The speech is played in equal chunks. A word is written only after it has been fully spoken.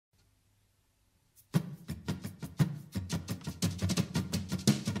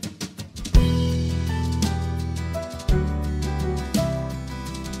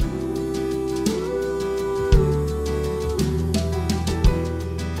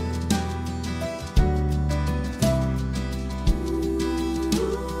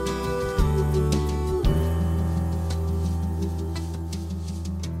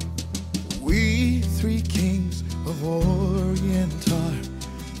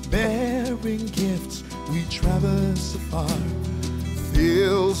bring gifts, we traverse afar.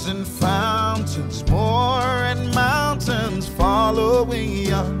 Hills and fountains, moor and mountains, following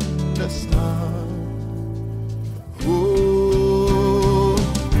yonder star. Oh,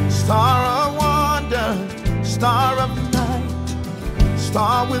 star of wonder, star of night,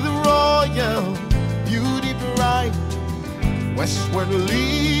 star with royal beauty bright, westward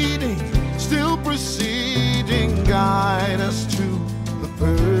leading, still proceeding, guide us to the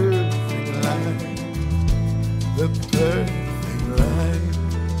perfect light, the perfect light.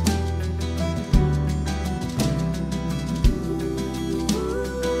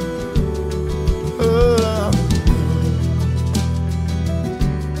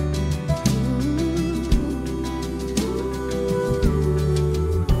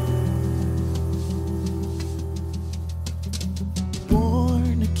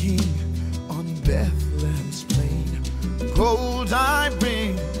 Born a king on Bethlehem's plain, gold I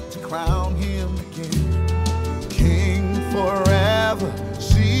bring to crown him again. King forever,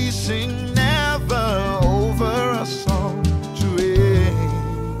 ceasing never, over us all to reign.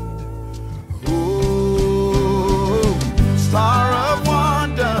 Oh, star of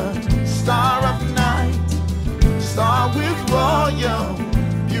wonder, star of night, star with royal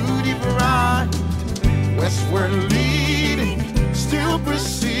beauty bright, westward leading, still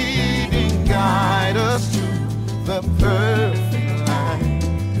proceeding, guide us to the perfect light,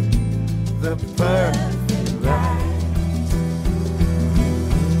 the perfect light.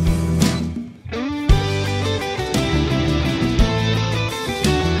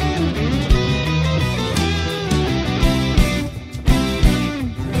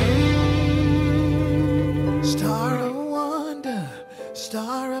 Star of wonder,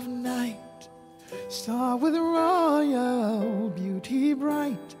 star of night, star with royal beauty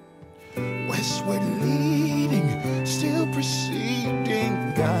bright, westward leading, still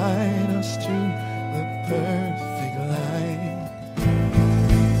proceeding, guide us to the perfect light.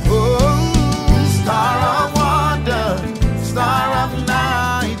 Oh, star of wonder, star of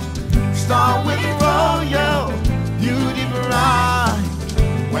night, star with royal beauty bright,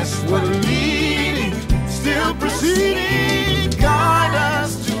 westward leading, still proceeding, guide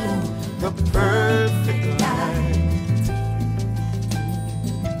us to the perfect light.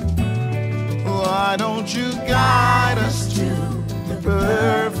 Why don't you guide us to the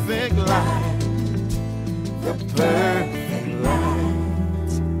perfect light, the perfect